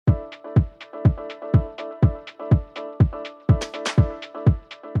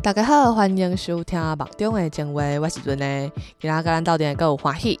大家好，欢迎收听目中的情话，我是润呢。今仔甲咱斗阵，阁有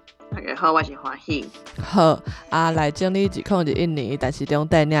欢喜。大家好，我是欢喜。好来整理2021年，但是中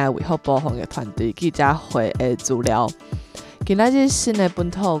带领的卫福部防疫团队记者会的资料。今仔日新的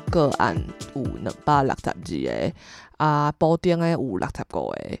本土个案有262个，保定的有65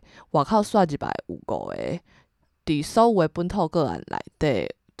个，外口刷入来有5个。伫所有的本土个案内底，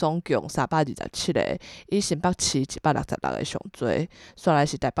总共327个，以新北市166个上多，刷来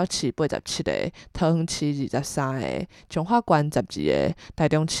是台北市87个，桃园市23个，彰化县12个，台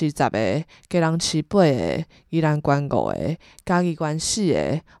中市10个，基隆市8个，宜兰县5个，嘉义县4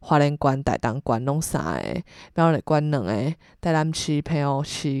个，花莲县、台东县拢3个，苗栗县2个，台南市、澎湖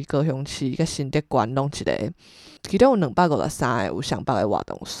市、高雄市甲新竹县拢1个。其中有253个有上北的活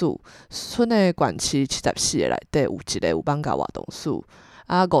动数，剩的县市74个内底有1个有放假活动数。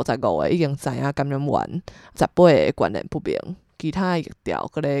55个已经知影感染源，18个关联不明，其他疫调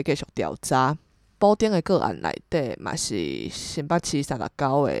搁咧继续调查。保定的个案内底嘛是新北市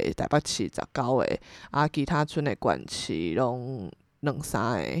39个，台北市19个，其他剩的县市拢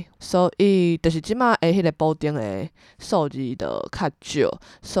2-3个，所以就是即马迄个保定的数字就较少，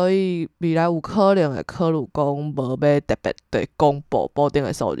所以未来有可能会考虑讲无要特别对公布保定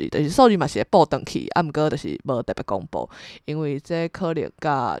的数字，就是数字嘛是会报转去，毋过就是无特别公布，因为这可能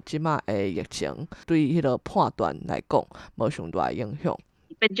甲即马的疫情对迄个判断来讲无上大的影响。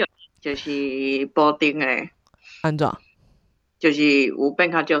变少就是保定的，安怎？就是有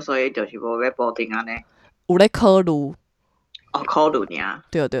变较少，所以就是无要保定安尼。有咧考虑。考虑尔。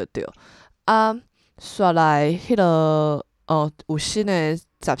对，刷来迄个有新的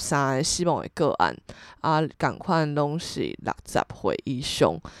13个死亡的个案，共款拢是60岁以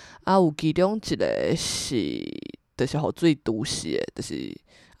上，有其中一个是就是雨水都市的，就是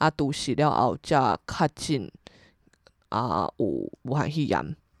都市了后才确诊有武汉肺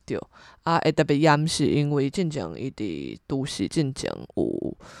炎，对，会特别严是因为进前伊伫都市进前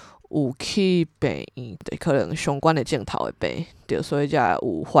有去病院，可能相关的镜头会病，对，所以才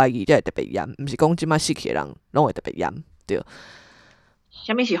有怀疑，才会特别严，毋是讲即摆死去的人拢会特别严，对。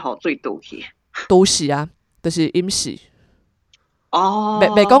啥物是雨水都市？都市就是阴市。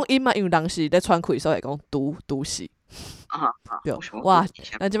袂讲阴因为人是咧喘气，所以会讲都市。对，哇，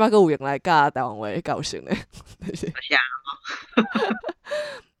咱即摆佫有用来教台湾话教成诶，就是。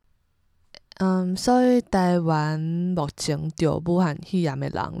所以台湾目前着武汉肺炎的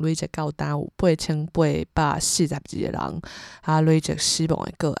人累积到单有8842个人，累积死亡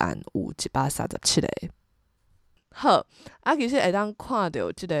的个案有137个。好，其实会当看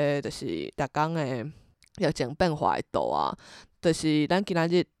到即个就是逐工的疫情变化的图就是咱今仔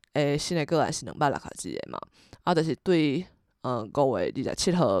日新的个案是262个嘛，就是对5月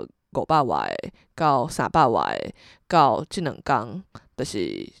27号500外个到300外个，到即2天就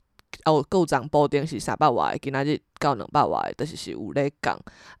是搁有昨保定是300外个，今仔日到200外个，就是有咧降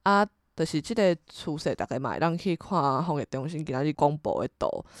就是即个趋势，大家嘛会当去看防疫中心今仔日公布的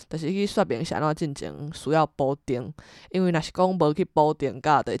图，就是去说明是安怎进前需要保定，因为若是讲无去保定，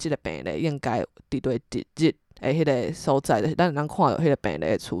甲即个病例应该伫对日的迄个所在，就是咱会当看到迄个病例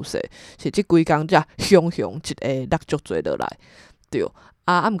的趋势，是即几工才雄一个落足侪落来，对。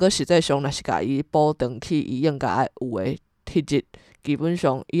毋过实际上若是甲伊保转去，伊应该爱有的迄日。基本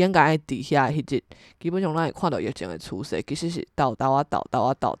上，伊应该爱伫遐迄日，基本上咱会看到疫情的趋势，其实是倒落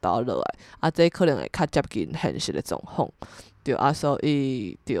来，这可能会较接近现实的状况，对所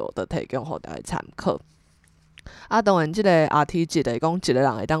以就提供互大家参考。当然，即个 RT 值就是讲一个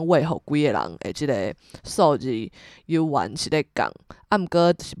人会当喂互几个人的即个数字，有缘是咧降，毋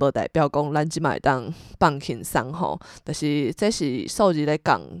过就是无代表讲咱即摆会当放轻松吼。就是这是数字咧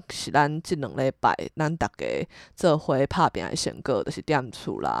降，是咱即2礼拜咱逐家做伙拍拼的成果，就是踮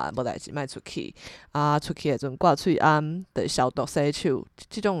厝啦，无代志莫出去，出去的时阵挂喙安，就是消毒洗手，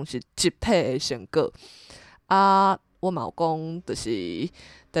即种是集体的成果。我嘛有讲，就是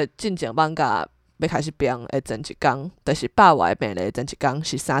进前放假。要开始拼会前一天，就是100外病例前一天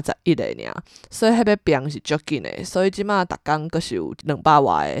是31个尔，所以迄要拼是足紧的。所以即马逐工阁是有200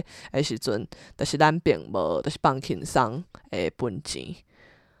外的时阵，就是咱并无就是放轻松的分钱。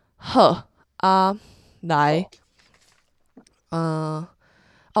好来，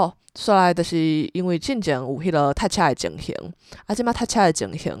刷来就是因为进前有迄个塞车的情形，即马塞车的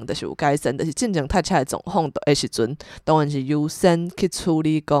情形就是有改善，就是进前塞车的状况的时阵，当然是优先去处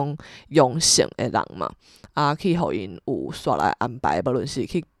理讲阳性的人嘛，去互因有刷来安排，无论是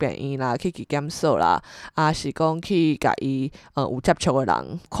去病院啦，去检所啦，是讲去甲伊有接触的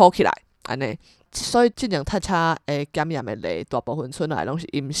人 call 起来安尼。所以即种塞车诶检验诶例，大部分村内拢是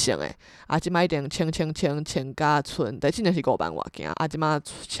阴性诶。即摆一定签甲村，第即年是5万外件，即摆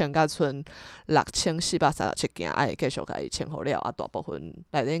签甲村6437件，会继续甲伊签好了，大部分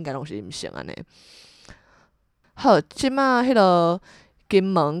内底应该拢是阴性安尼。好，即摆迄落金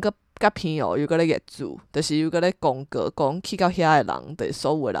门甲偏哦又搁咧热住，就是又搁咧公告讲去到遐诶人，就是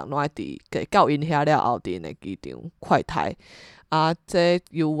所有诶人拢爱到因遐了后，伫因诶机场快筛。这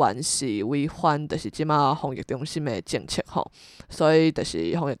有原是违反，就是即马防疫中心诶政策吼，所以就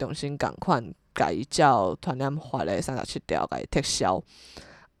是防疫中心共款，甲伊照传染法诶37条甲伊撤销。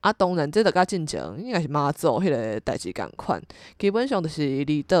当然，这著甲进前应该是妈祖迄个代志共款，基本上就是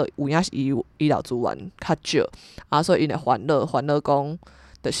离岛有影是医疗资源较少，所以因会烦恼讲，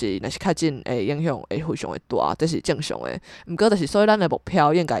就是若是较近会影响会非常诶大，这是正常诶。毋过，就是所以咱诶目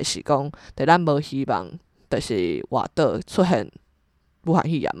标应该是讲，咱无希望就是外岛出现武汉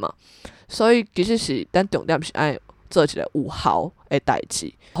肺炎嘛，所以其实是咱重点是爱做一个有效诶代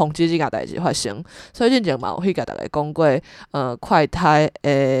志，防止即件代志发生。所以进前嘛有去甲大家讲过，快筛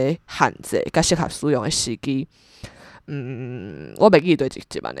诶限制甲适合使用诶时机。我袂记对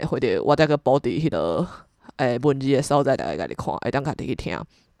一万诶，或者我再去补伫迄落文字诶所在，大家家己看，会当家己去听。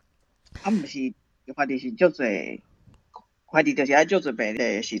毋是，快递是足侪。快递就是爱足侪病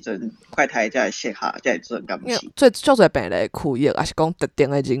例时阵，快筛才会适合，才会准，敢毋是？足侪病例区域，也是讲特定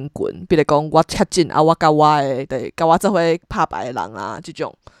诶人群，比如讲我较近我甲我诶，就是甲我做伙拍牌诶人啦，即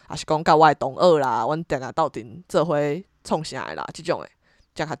种，也是讲甲我诶同学啦，阮定定斗阵做伙创啥诶啦，即种诶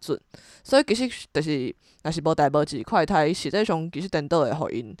才较准。所以其实就是，若是无代无志快筛，实际上其实真倒会互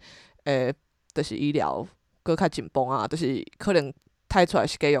因就是医疗搁较进步就是可能。筛出来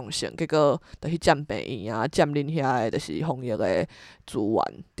是假阳性，结果就去占病院占恁遐诶，就是防疫诶资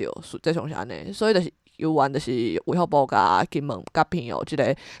源，对，实际上是安尼。所以就是有缘，就是卫福部甲金门甲偏即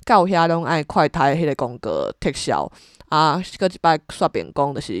个到遐拢爱快筛迄个公告撤销。搁一摆说明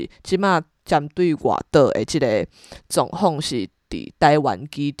讲，就是即马针对外岛诶即个状况是。伫台湾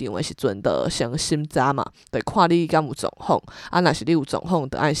机场诶时阵，着先审查嘛，着看你敢有状况。若是你有状况，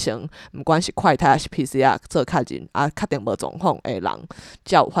着爱先，毋管是快筛还是 PCR 做确认，确定无状况诶人，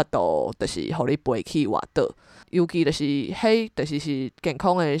才有法度，就是互你飞去外岛。尤其就是迄，就是健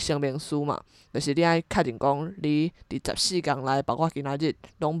康诶声明书嘛，就是你爱确认讲你伫14天内，包括今仔日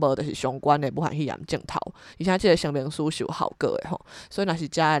拢无就是相关诶武汉肺炎症头，而且即个声明书是有效果诶吼。所以若是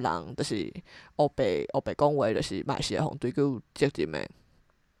遮诶人，就是黑白讲话，就是嘛是会互追究责任诶。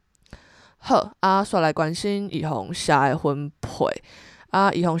好，煞来关心预防车诶分配。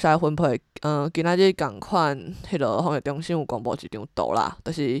预防车诶分配，今仔日共款，迄落防疫中心有公布一张图啦，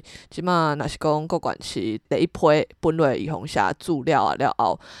就是即马若是讲各县市第一批分类预防车资料了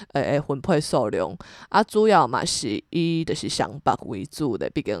后，分配数量，主要嘛是以就是上北为主的，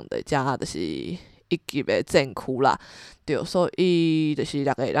毕竟伫遮就是一级的战区啦，对，所以就是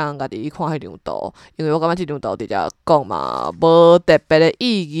大家会当家己去看迄张图，因为我感觉即张图直接讲嘛，无特别的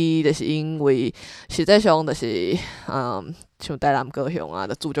意义，就是因为实际上就是像台南高雄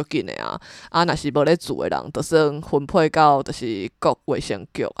就住足紧的若是无咧住的人，就算分配到就是各卫生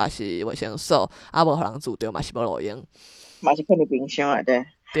局还是卫生所，无互人住着嘛是无路用，嘛是放伫冰箱内底。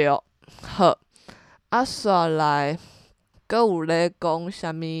对，好，煞来。搁有咧讲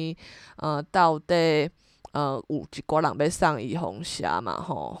啥物？到底有一寡人要送预防车嘛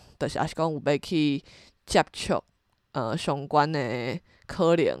吼，就是也是讲有要去接触相关的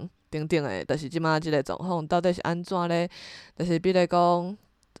可能等等的，就是即马即个状况到底是安怎咧？就是比如讲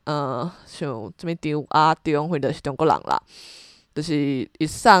像什物张或者是中国人啦，就是伊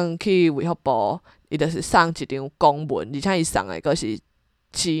送去卫福部，伊就是送一张公文，而且伊送的阁是。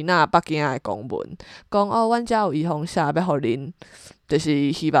支那北京诶公文，讲阮遮有预防车要互恁，就是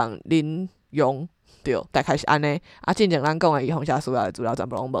希望恁用，对，大概是安尼。进前咱讲诶预防车需要诶资料全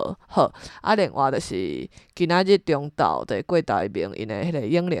部拢无好。另外就是今仔日中昼伫过台面，因诶迄个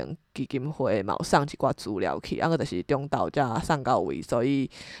永联基金会嘛有送一寡资料去，个就是中昼才送到位，所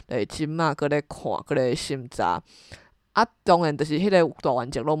以即马搁咧看，搁咧审查。当然，就是迄个大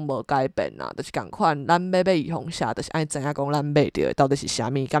原则拢无改变啦，就是共款，咱买预防车，就是爱知影讲咱买着到底是啥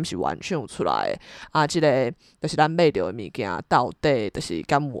物，敢是原厂出来诶。即个就是咱买着诶物件，到底就是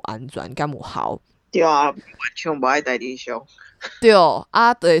敢有安全，敢有效。对原厂无爱代理商。对，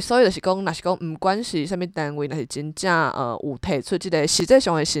对，所以就是讲，若是讲，毋管是啥物单位，若是真正有提出即个实际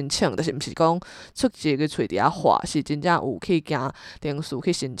上诶申请，就是毋是讲出一个喙伫遐画，是真正有去行程序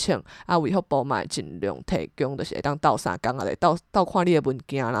去申请，卫福部嘛会尽量提供，就是会当斗3工斗看你诶文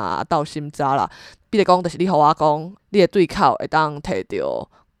件啦，斗审查啦。比如讲，就是你互我讲，你诶对口会当摕着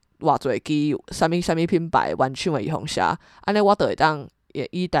偌侪支啥物品牌原厂诶预防车，安尼我就会当也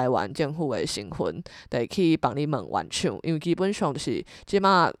以台湾政府的身份，就去帮你问原厂，因为基本上就是即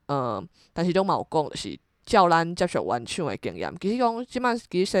马但是拢嘛有讲，就是照咱接受原厂的经验，其实讲即马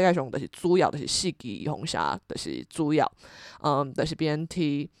其实世界上就是主要就是4支预防车，就是主要，就是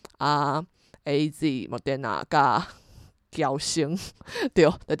BNT 啊、AZ、莫德纳甲交生，对，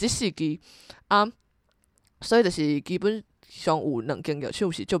就即4支啊，所以就是基本上有2间药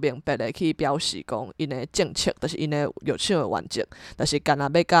厂是足明白的去表示讲，因的政策，就是因的药厂的原则，就是干若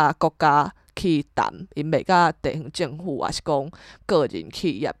要甲国家去谈，因袂甲地方政府也是讲个人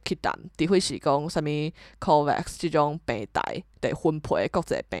企业去谈，除非是讲啥物 COVAX 即种平台得分配国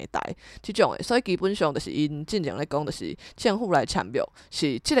际平台即种的，所以基本上就是因进前咧讲，就是政府来签约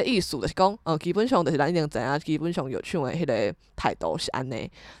是即个意思，就是讲基本上就是咱一定知影，基本上药厂的迄个态度是安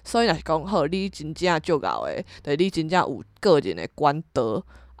尼，所以若是讲好，你真正足够的，就是你真正有个人的管道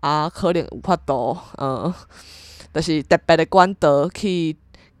啊，可能有法度就是特别的管道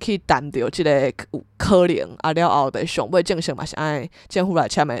去谈着即个有可能啊，了后就上尾正式嘛是爱政府来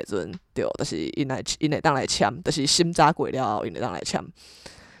签的时阵，对，就是因会当来签，就是审查过了后因会当来签。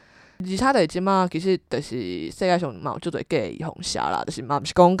而且就是即马其实就是世界上嘛有足侪假的预防车啦，就是嘛毋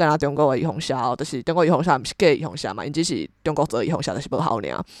是讲干若中国的预防车哦，就是中国预防车毋是假的预防车嘛，因只是中国做的预防车就是无效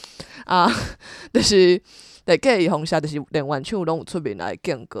尔啊，就是假的预防车就是连原厂拢有出面来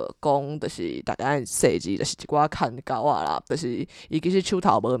警告，讲就是大家设置就是一寡牵狗仔啦，就是伊其实手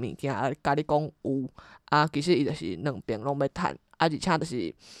头无物件，甲你讲有啊，其实伊就是两边拢要趁啊，而且就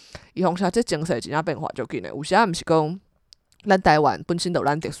是预防车这情势真正变化足紧的，有时啊毋是讲。咱台湾本身就有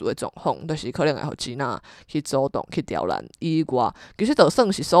咱特殊的状况，就是可能会互支那去主动去刁难以外，其实就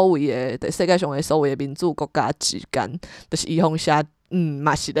算是所谓的世界上的所谓的民主国家之间，就是预防车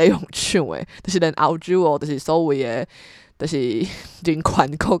嘛是咧用抢的，就是连欧洲哦，就是所谓的就是人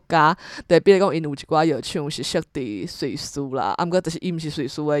权国家，就比如讲因有一寡药厂是设伫瑞士啦，啊毋过就是伊毋是瑞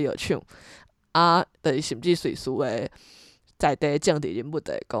士的药厂，啊，就是甚至瑞士的在地政治人物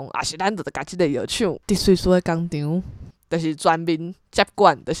就会讲，啊是咱就甲即个药厂伫瑞士的工厂。就是全面接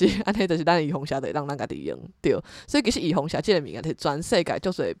管，就是安尼，就是咱的预防车就会让咱家己用，对。所以其实预防车即个物件，是全世界足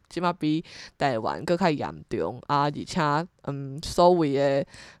侪，即马比台湾搁较严重啊，而且所谓的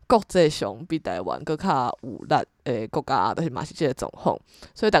国际上比台湾搁较有力的国家，就是嘛是即个状况。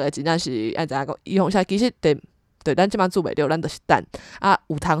所以大家真正是爱知影讲，预防车其实对咱即马做袂着，咱就是等啊，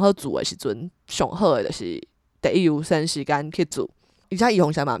有通好做的时阵，上好的就是第一优先时间去做。而且预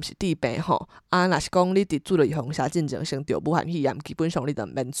防车嘛毋是治病吼，啊，若是讲你伫做了预防车进前先着武汉肺炎，基本上你就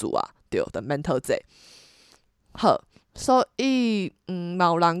免做啊，对，就免讨债。好，所以嘛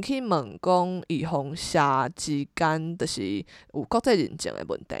有人去问讲预防车之间就是有国际认证的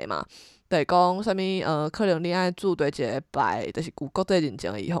问题嘛？就是讲啥物可能你爱做对一个牌，就是有国际认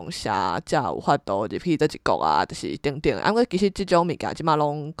证的预防车，才有法度入去倒一国啊，就是等等。啊，过其实即种物件即马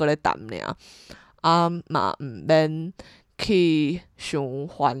拢搁咧谈尔，啊嘛毋免。去伤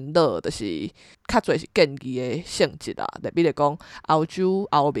烦恼，就是较侪是建议的性质啦。就比如讲，欧洲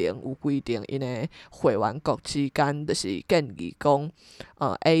欧盟有规定，因的会员国之间就是建议讲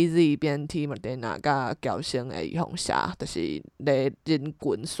，AZ、BNT、莫德纳甲交生的预防车，就是咧人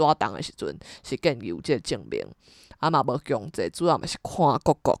群刷动的时阵，是建议有即个证明。啊嘛无强制，主要嘛是看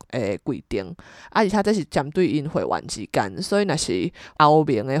各国的规定，啊而且这是针对因会员之间，所以若是欧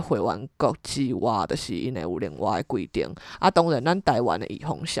盟的会员国之外，就是因会有另外的规定。啊，当然咱台湾的预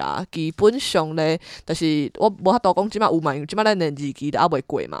防车基本上咧，就是我无法度讲即摆有嘛，因为即摆咱连日期都还袂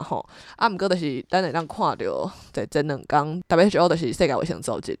过嘛吼。啊，毋过就是咱会当看着，在前2天 WHO 就是世界卫生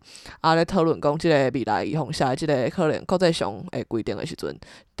组织啊咧讨论讲即个未来预防车即个可能国际上会规定的时阵，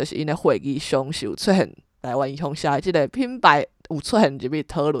就是因的会议上是有出现。台湾预防车的即个品牌有出现入去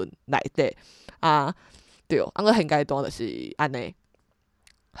讨论内底啊，对，个现阶段就是安尼。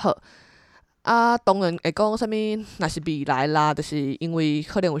好啊，当然会讲啥物，若是未来啦，就是因为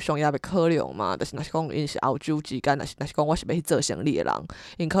可能有商业的考量嘛，就是若是讲因是欧洲之间，若是讲我是要去做生意的人，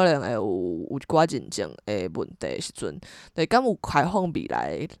因可能会有一寡认证的问题的时阵，就是敢有开放未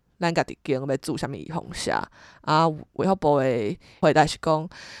来。咱家己间要做啥物预防车啊？卫福部的回答是讲，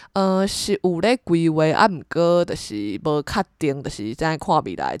是有咧规划，啊，毋过就是无确定，就是怎看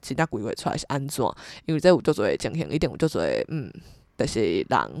未来真正规划出来是安怎？因为这有足侪情形，一定有足侪就是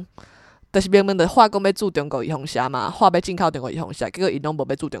人。就是明明就话讲要做中国预防车嘛，话要进口中国预防车，结果因拢无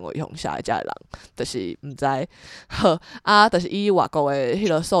要做中国预防车的遮个人，就是毋知好啊。就是以外国的迄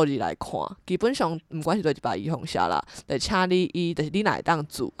个数字来看，基本上毋管是对一排预防车啦，就请你就是你若会当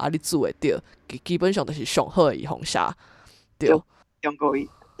做啊，你做会着，基本上就是上好的预防车，对。中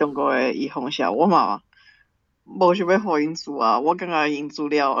国的预防车，我嘛无想要互因做啊，我感觉因资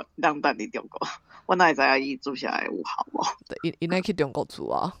料人等伫中国，我哪会知影伊注射会有效无？因爱去中国住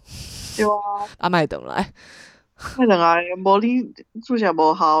啊，对啊，莫回来。迄两个无你注射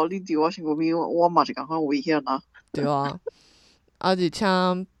无效，你伫我身躯边，我嘛是共款危险啊。对啊，而且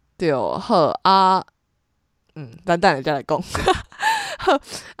对好啊，等下再来讲。好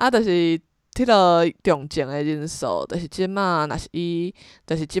啊，就是迄个重症的人数，就是即马若是以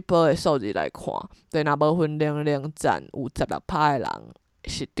就是即波的数字来看，对，若无分年龄层有16%的人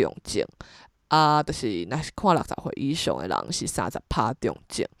是重症，啊，就是若是看60岁以上的人是30%重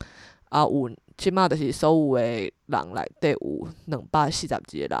症，啊有即马就是所有的人内底有242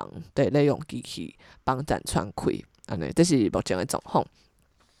个人伫咧用机器帮咱喘气，安尼，这是目前的状况。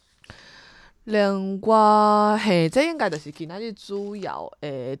另外，这应该就是今仔日主要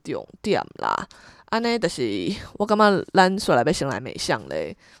的重点啦。安尼就是我感觉咱煞来要先来骂相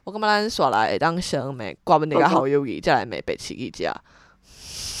咧，我感觉咱煞来会当先骂挂问题甲好友谊，才来骂白痴去遮。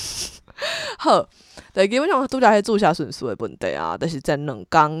好，就基本上拄则迄注射顺序的问题啊，就是前2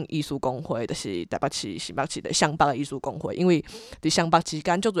天医师公会，就是台北市、新北市的湘北的医师公会，因为伫湘北之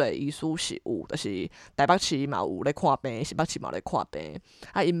间，足侪医师是有，就是台北市嘛有咧看病，新北市嘛有咧看病，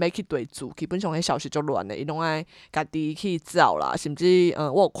啊，因要去对住，基本上迄消息足乱的，因拢爱家己去找啦，甚至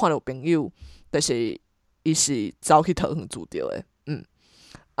我有看到朋友，就是伊是走去桃园住着的，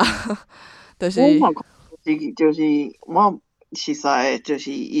就是我嘛就是我实在就是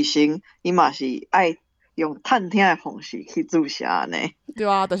医生，伊嘛是爱用探听的方式去注射呢。对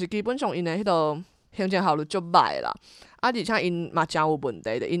啊，就是基本上因的迄个行政效率足歹啦。啊，而且因嘛真有问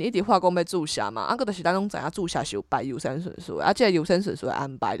题的，因一直话讲要注射嘛，啊，佮就是咱拢知影注射是有排优先顺序的，啊，即个优先顺序的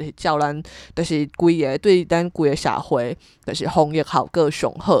安排就是照咱，就是对咱规个社会，就是防疫效果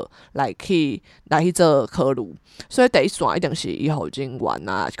上好来去做考虑。所以第一线一定是医护人员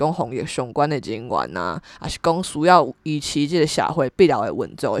啊，是讲防疫相关的人员啊，也是讲需要维持即个社会必要的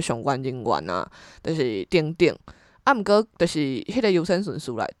运作的相关人员啊，就是等等。啊，毋过就是迄个优先顺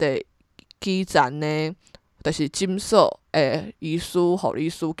序内底，基层呢，就是诊所诶，医师、护理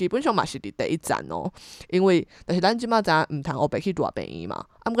师基本上嘛是伫第一站哦，因为就是咱即马知影毋通黑白去大病院嘛，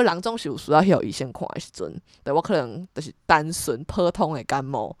啊，毋过人总是有需要迄医生看的时阵，对我可能就是单纯普通的感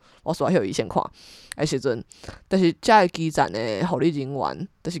冒，我需要迄医生看的时阵，就是遮个基层的护理人员，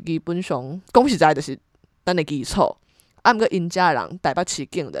就是基本上讲实在就是咱的基础，啊，毋过因遮人台北市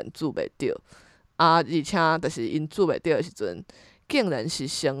竟然做袂着。啊，而且就是因做袂着的时阵，竟然是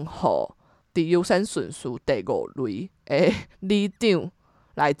先互伫优先顺序第5类的里长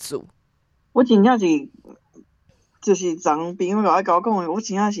来做。我真正是就是昨朋友甲我讲的，我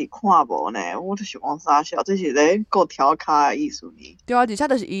真正是看无呢，我就是讲啥笑，这是咧够调侃的意思呢。对啊，而且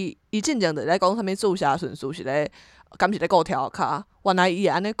就是伊进前就咧讲啥物注射顺序是咧，敢是咧够调侃。原来伊会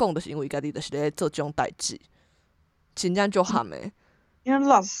安尼讲，就是因为家己就是咧做这种代志，真正足含的。因为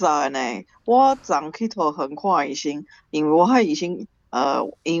垃圾呢，我昨去桃园看医生，因为我迄医生，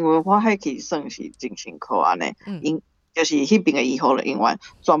因为我迄去算是精神科安尼，因就是迄边的医护人员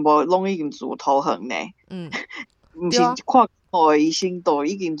全部拢已经住桃园呢，毋是看好的医生都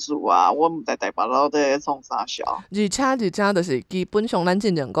已经住啊，我毋知台北佬在创啥笑。而且就是基本上咱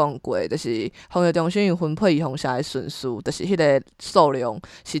之前讲过，就是防疫中心有分配医护车的顺序，就是迄个数量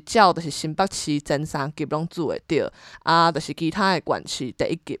是照就是新北市前3级拢做会着，啊，就是其他的县市第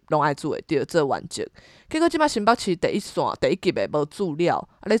1级拢爱做会着做完结。结果即摆新北市第一线第1级的无做了，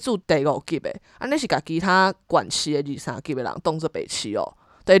啊，咧做第5级的，安尼是甲其他县市的2、3级的人当做白痴哦。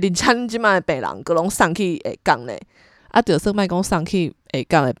对，而且即摆的病人佫拢送去下港呢。啊，就算莫讲送去下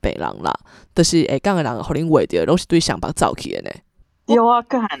港的病人啦，就是下港的人，互恁话着，拢是对上北走去的呢。对啊，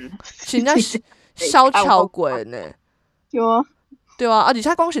干，真正是小超过呢。对啊。对啊，而且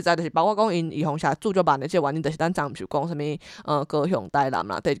讲实在，就是包括讲因医护车做足慢的，即个原因，就是咱昨毋是讲啥物高雄、台南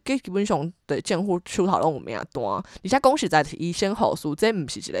啦，对，基本上对政府手头拢有名单。而且讲实在，是医生护士，这毋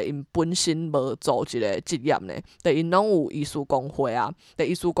是一个因本身无做一个职业呢，对，因拢有医师公会啊。对，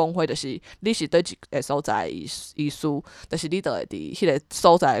医师公会就是你是对一个所在的医师，就是你就会伫迄个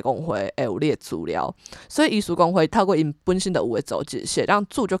所在的公会会有你的资料。所以医师公会透过因本身就有诶组织，是会当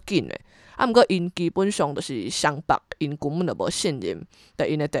做足紧诶。啊，毋过因基本上就是湘北，因根本就无信任对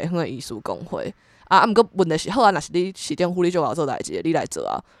因的地方的医师公会。啊，毋过问题是好啊，若是你市政府你就要做代志，你来做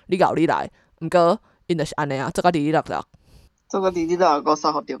啊，你搞你来。毋过因就是安尼啊，做甲滴落落，做甲滴落个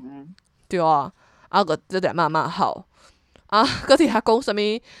3号中。对啊，啊个这点慢慢好。啊，搁伫遐讲啥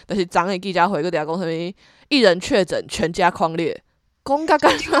物？就是昨个记者会，搁伫遐讲啥物？一人确诊，全家匡列，讲甲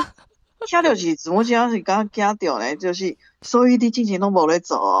干啥？听着是，我真正是感觉惊着呢，就是所以你之前拢无咧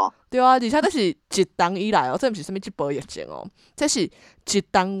做哦。对啊，而且这是一冬以来哦，这毋是啥物即波疫情哦，这是一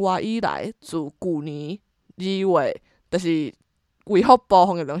冬外以来，自去年2月，就是卫福部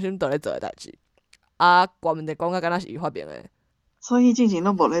防疫中心都咧做诶代志。啊，国民党讲敢若是伊发明的。所以进前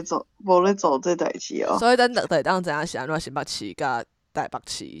拢无咧做这代志哦。所以咱就会当知影是安怎新北市甲台北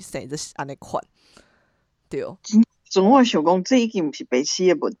市生做安尼款，对。阵我想讲，这已经毋是白痴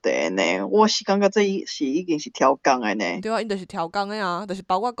的问题呢，我是感觉这是已经是超工的呢。对啊，因就是超工的啊，就是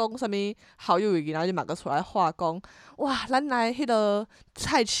包括讲啥物校友伊仔日嘛，佮出来话讲，哇，咱来迄个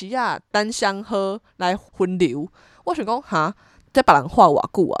菜市啊，单双号来分流。我想讲，哈，这别人画偌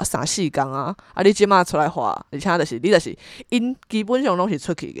久啊，3、4工啊，啊，你即马出来画，而且就是因基本上拢是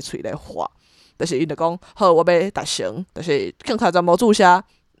出去喙来画，就是因就讲，好，我要达成，就是警察全无注销，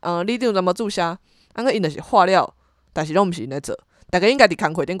里长全无注销，安个因就是画了。但是拢毋是因咧做，大家应该伫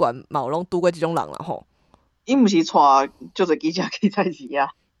工课顶悬嘛有拢拄过即种人啦吼。伊毋是带足侪记者去菜市啊？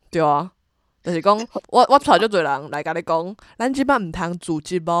对啊，就是讲我带足侪人来甲你讲，咱即摆毋通自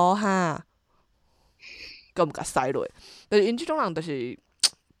直播哈，佮毋甲塞落。就是因即种人就是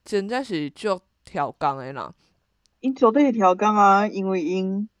真正是足挑工诶啦。因绝对是挑工啊，因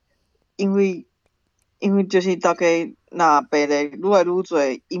为就是大家若病例愈来愈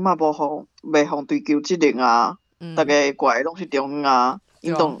侪，伊嘛袂互追究责任啊。大家怪的拢是中央啊，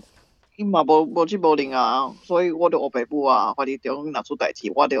因嘛无即无能啊，所以我着学爸母啊，法律中若出代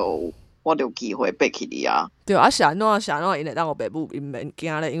志，我着有机会爬起哩啊。对啊，是安怎因会当学爸母，因免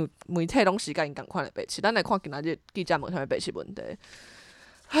惊咧，因为媒体拢是甲因共款诶白痴。咱来看今仔日记者问啥物白痴问题。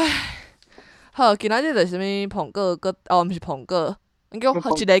唉，好，今仔日就是啥物彭哥毋是彭哥。一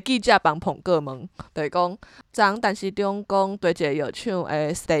个记者帮彭哥问，就是讲，昨陈时中讲，对一个药厂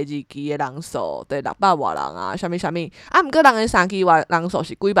诶第2期诶人数，对600外人啊，啥物，啊，毋过人诶3期人数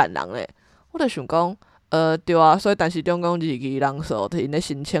是几万人咧，我就想讲，对啊，所以陈时中讲2期人数，就是因咧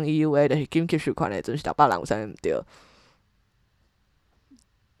申请 EUA，就是紧急授权诶，阵是600人，有啥物毋对？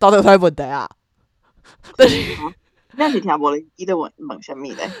到底有啥问题啊？就是咱是听无咧，伊咧问啥物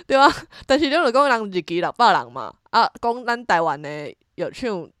咧？对啊，陈时中就讲人2期600人嘛，啊，讲咱台湾诶药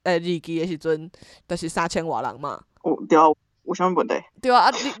厂2期诶时阵，就是3000外人嘛。对啊，有啥物问题？对啊，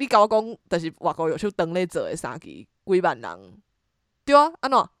你甲我讲，就是外国药厂当咧做诶3期几万人，对啊，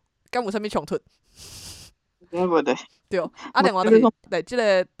安怎？敢有啥物冲突？有啥问题？对，啊，另外就是对即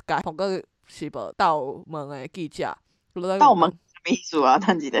个甲彭哥是无斗问诶记者，斗问啥物意思啊？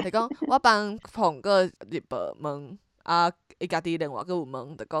等一下。就讲我帮彭哥入报问，啊，伊家己另外佫有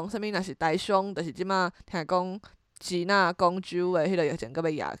问，就讲啥物若是台商，就是即马听讲支那广州诶迄个疫情佫要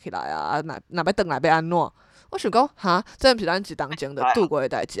压起来啊，若要转来要安怎？我想讲，哈，这毋是咱一当前就拄过诶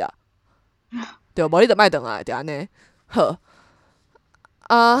代志啊。对，无你就莫转来，就安尼。好，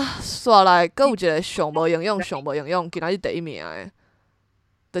啊，煞来佫有一个上无营养，今仔日第1名诶，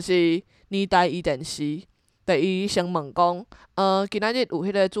就是年代伊电视。伊先问讲，今仔日有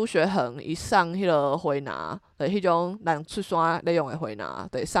迄个朱学恒伊送迄个回拿，就是迄种人出山咧用诶回拿，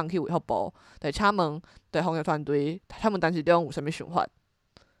就是送去卫福部，就是请问，就是防疫团队，他们陈时中有啥物想法？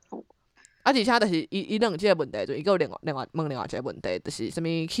啊，而且就是伊两即个问题，就伊佫有另外问另外一个问题，就是啥物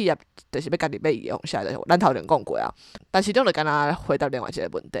企业，就是要家己买用啥，就是咱头前讲过啊。陈时中就敢若回答另外一个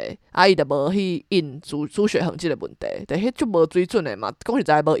问题，啊，伊就无去应朱学恒即个问题，就是迄足无水准诶嘛。讲实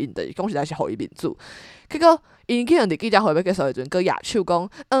在无应，就是讲实在是互伊面子。结果因去伫记者会要结束诶时阵，佫举手讲，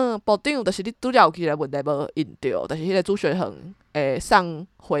部长，就是你拄则有几个问题无应着，就是迄个朱学恒诶送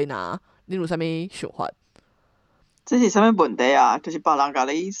回拿，恁有啥物想法？这是啥物问题啊？就是别人甲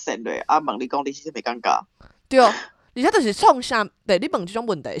你说落，啊问你讲你是啥物感觉？对，而且就是创啥？对，你问即种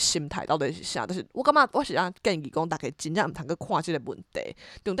问题心态到底是啥？就是我感觉我是建议讲，大家真正毋通去看即个问题，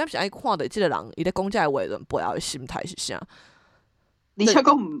重点是爱看着即个人伊咧讲遮个话论背后诶心态是啥。而且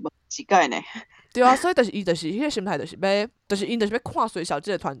讲毋是解呢？对啊，所以就是伊就是迄个心态，就是要，就是因就是要看衰小即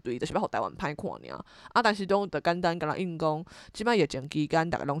个团队，就是要互台湾歹看尔。啊，但是拢就简单甲人应讲，即摆疫情期间，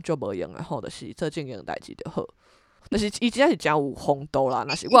逐个拢足无用诶吼，就是做正经代志就好。就是伊真正是真有风度啦，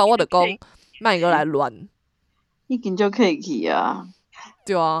若是我就讲，莫个来乱。已经足客气啊。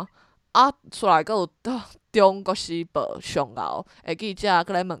对啊，啊，出来佫有中国时报上后诶记者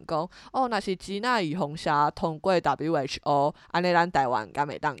佫来问讲，若是支那预防下通过 WHO， 安尼咱台湾敢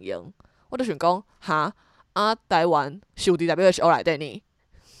会当用？我就想讲，哈，啊，台湾是有伫 WHO 内底呢？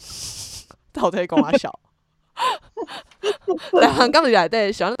到底讲啊笑？台湾敢是内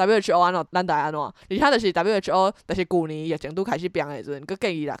底像 WHO 安怎，咱台安怎？而且就是 WHO， 就是旧年疫情拄开始变诶时阵，佫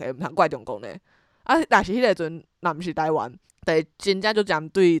建议大家毋通怪中国呢。啊，若是迄个阵，若毋是台湾，就是真正就针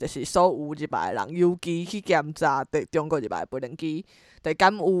对，就是所有入来诶人，尤其去检查伫中国入来诶飞轮机，就是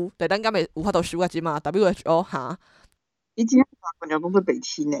敢有，就是咱敢会有法度收啊即嘛 WHO 哈？伊真正观众拢做白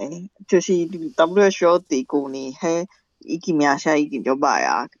痴呢，就是 WHO 伫旧年迄已经名声已经足歹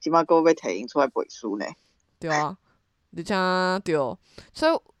啊，即摆佫要摕因出来背书呢。对啊，而且对，所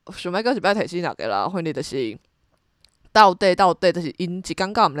以想要搁一摆提醒大家啦，反正就是到底就是因一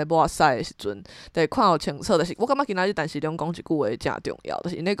感觉毋咧抹屎的时阵，得看有清楚。就是我感觉今仔日但是中讲一句话真重要，就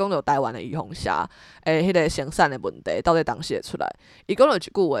是因咧讲到台湾的预防虾迄个生产的问题，到底当时会出来。伊讲到一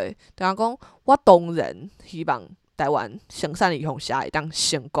句话，就讲我当然希望台湾生产的预防虾会当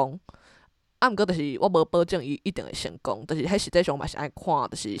成功。毋过就是我无保证伊一定会成功，就是迄实际上嘛是爱看，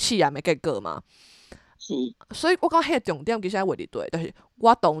就是试验的结果嘛。是，所以我讲迄个重点其实话伫对，就是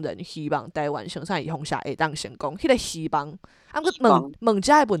我当然希望台湾生产预防虾会当成功，迄个希望。毋过问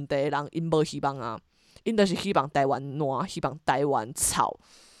遮个问题的人，因无希望啊，因就是希望台湾烂，希望台湾臭。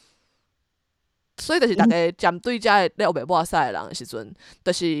所以就是大家针对遮个咧袂抹屎的人的时阵，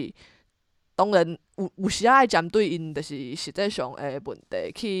就是当然有时爱针对因就是实际上的问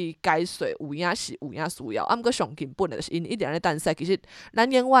题去解说，有影是有影需要。毋过上根本的就是因一直咧等屎，其实咱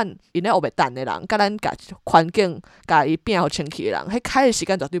永远因咧学袂等的人，甲咱甲环境甲伊变互清气的人，迄开的时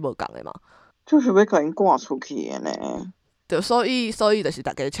间绝对无共的嘛。就是要甲因赶出去的呢。对，所以就是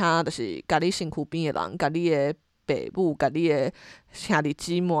大家请，就是甲你身躯边的人，甲你的爸母，甲你的兄弟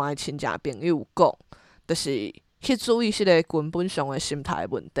姊妹、亲戚朋友讲，就是去注意迄个根本上的心态的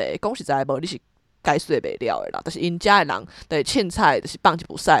问题。讲实在无，你是解说袂了的啦。就是因遮的人，就是凊彩，就是放一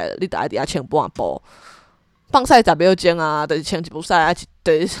部屎，你就爱伫遐穿半步，放屎10秒钟啊，就是穿一部屎啊，就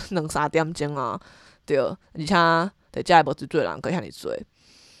是2-3点钟啊，对。而且，就遮无做做人，佫遐尼多。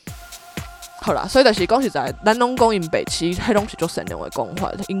好啦，所以就是讲实在，咱拢讲因白痴，迄拢是足善良的讲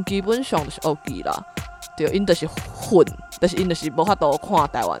法。因基本上就是恶记啦，对，因就是混，就是因就是无法度看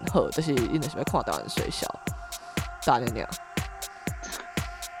台湾好，就是因就是要看台湾衰小，咋念念？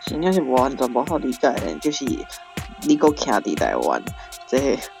真正是完全无法理解的，就是你搁徛伫台湾，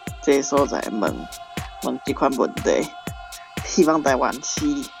这个所在问即款问题，希望台湾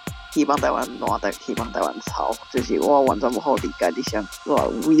起。希望台湾烂，希望台湾臭，就是我完全无好理解你想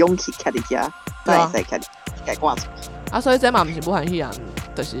我有勇气徛伫遮，才会使徛赶出去。啊，所以这嘛毋是武汉肺炎，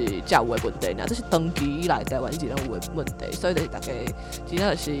就是才有的问题呢，这是长期以来台湾一直有的问题，所以就是大家真正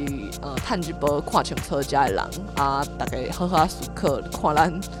就是趁一波看清楚遮的人啊，大家好好思考，看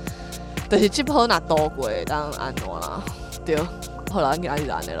咱就是这波若渡过，当安怎啦？对，好啦，咱今仔日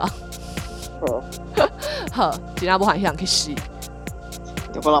就安尼啦。好，好，真正武汉肺炎去死。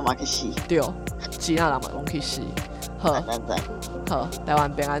中国人嘛去死，对，其他人嘛拢去死。好，好，台湾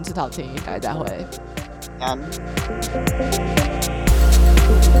平安出头天，大家再会。安。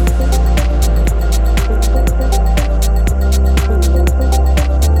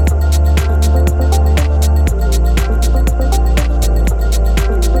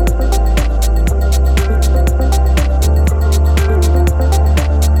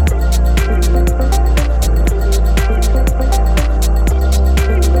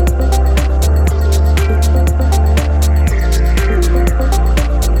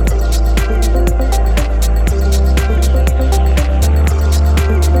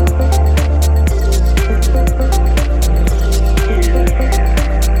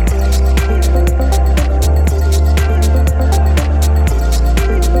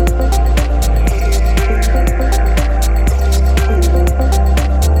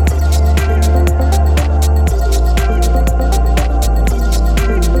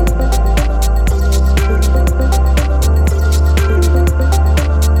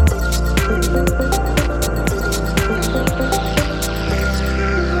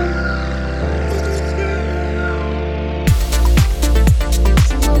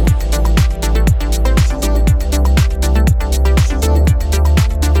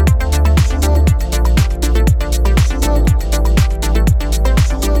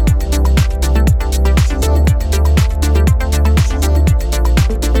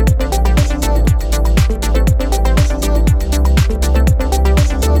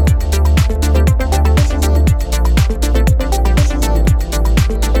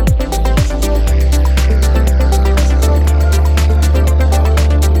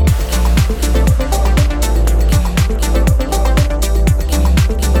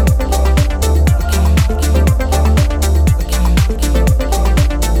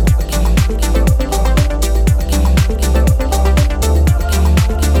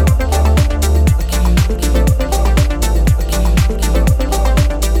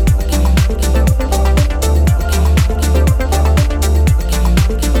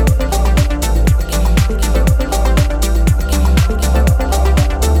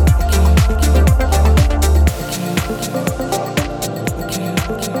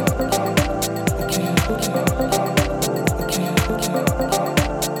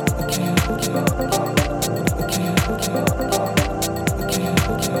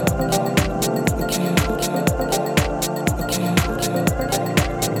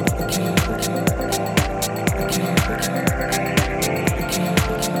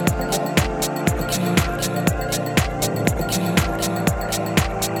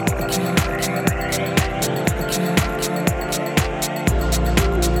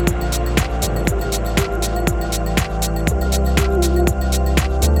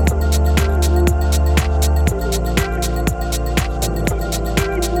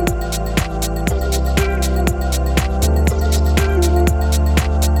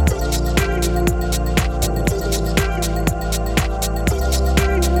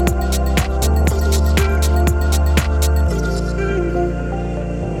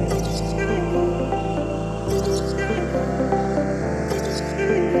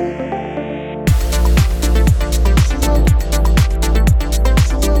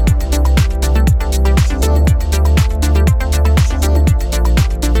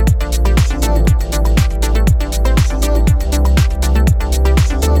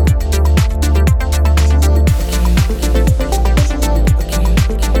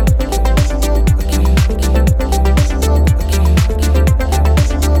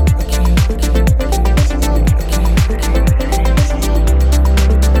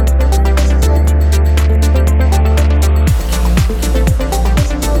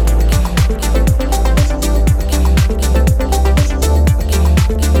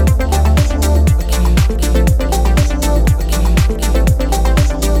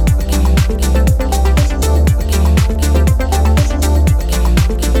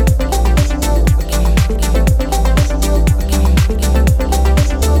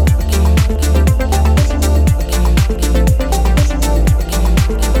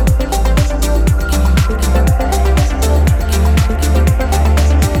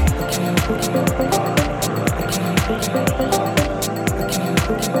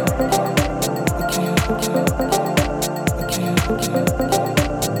Thank you。